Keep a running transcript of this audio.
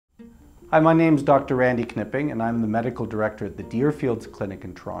Hi, my name's Dr. Randy Knipping, and I'm the medical director at the Deerfields Clinic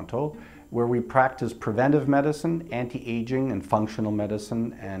in Toronto, where we practice preventive medicine, anti-aging and functional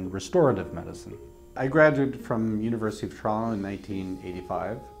medicine, and restorative medicine. I graduated from University of Toronto in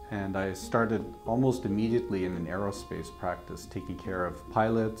 1985, and I started almost immediately in an aerospace practice, taking care of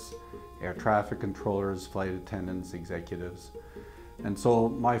pilots, air traffic controllers, flight attendants, executives. And so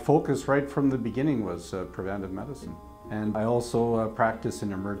my focus right from the beginning was preventive medicine. And I also practice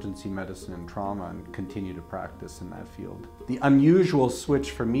in emergency medicine and trauma and continue to practice in that field. The unusual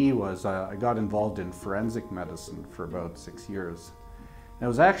switch for me was I got involved in forensic medicine for about 6 years. And it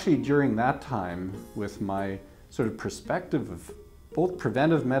was actually during that time, with my sort of perspective of both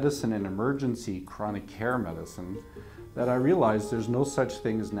preventive medicine and emergency chronic care medicine, that I realized there's no such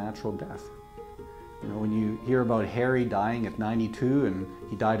thing as natural death. You know, when you hear about Harry dying at 92 and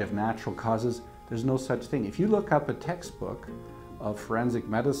he died of natural causes, there's no such thing. If you look up a textbook of forensic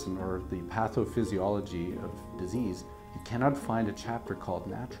medicine or the pathophysiology of disease, you cannot find a chapter called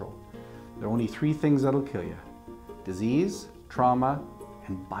natural. There are only 3 things that'll kill you: disease, trauma,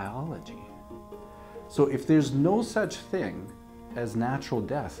 and biology. So if there's no such thing as natural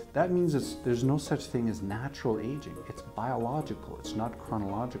death, that means there's no such thing as natural aging. It's biological, it's not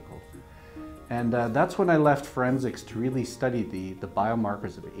chronological. And that's when I left forensics to really study the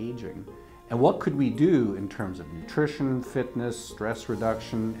biomarkers of aging. And what could we do in terms of nutrition, fitness, stress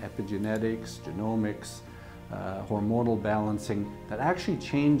reduction, epigenetics, genomics, hormonal balancing, that actually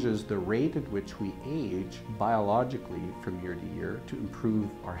changes the rate at which we age biologically from year to year to improve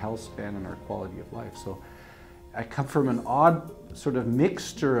our health span and our quality of life. So I come from an odd sort of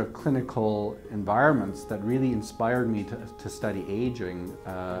mixture of clinical environments that really inspired me to study aging,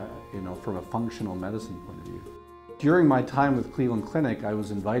 from a functional medicine point of view. During my time with Cleveland Clinic, I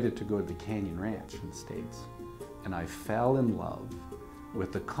was invited to go to the Canyon Ranch in the States, and I fell in love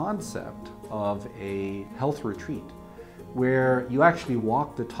with the concept of a health retreat where you actually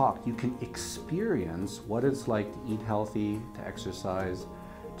walk the talk. You can experience what it's like to eat healthy, to exercise,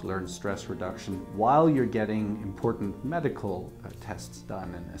 to learn stress reduction while you're getting important medical tests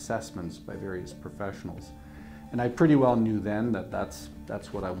done and assessments by various professionals. And I pretty well knew then that that's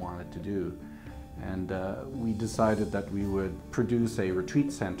what I wanted to do. And we decided that we would produce a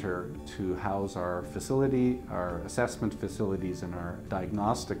retreat center to house our facility, our assessment facilities, and our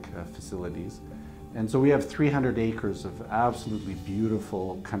diagnostic facilities. And so we have 300 acres of absolutely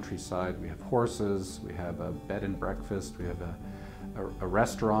beautiful countryside. We have horses, we have a bed and breakfast, we have a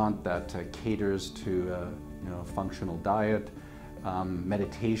restaurant that caters to a functional diet,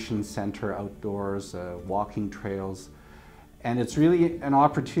 meditation center outdoors, walking trails. And it's really an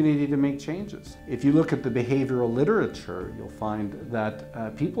opportunity to make changes. If you look at the behavioral literature, you'll find that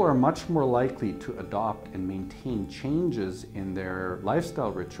people are much more likely to adopt and maintain changes in their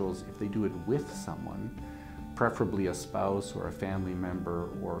lifestyle rituals if they do it with someone, preferably a spouse or a family member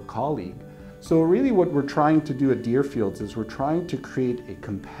or a colleague. So really what we're trying to do at Deerfields is we're trying to create a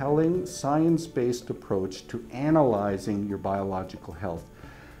compelling science-based approach to analyzing your biological health,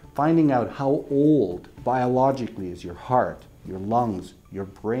 finding out how old biologically is your heart, your lungs, your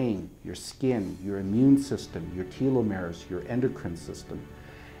brain, your skin, your immune system, your telomeres, your endocrine system,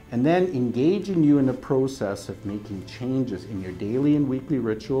 and then engaging you in the process of making changes in your daily and weekly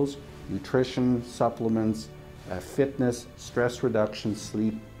rituals, nutrition, supplements, fitness, stress reduction,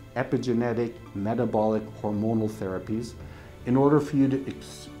 sleep, epigenetic, metabolic, hormonal therapies, in order for you to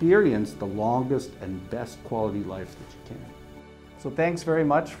experience the longest and best quality life that you can. So thanks very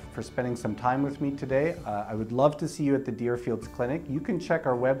much for spending some time with me today. I would love to see you at the Deerfields Clinic. You can check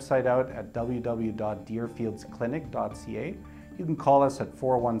our website out at www.deerfieldsclinic.ca. You can call us at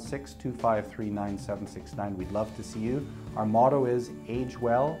 416-253-9769. We'd love to see you. Our motto is age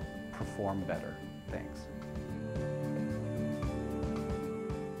well, perform better. Thanks.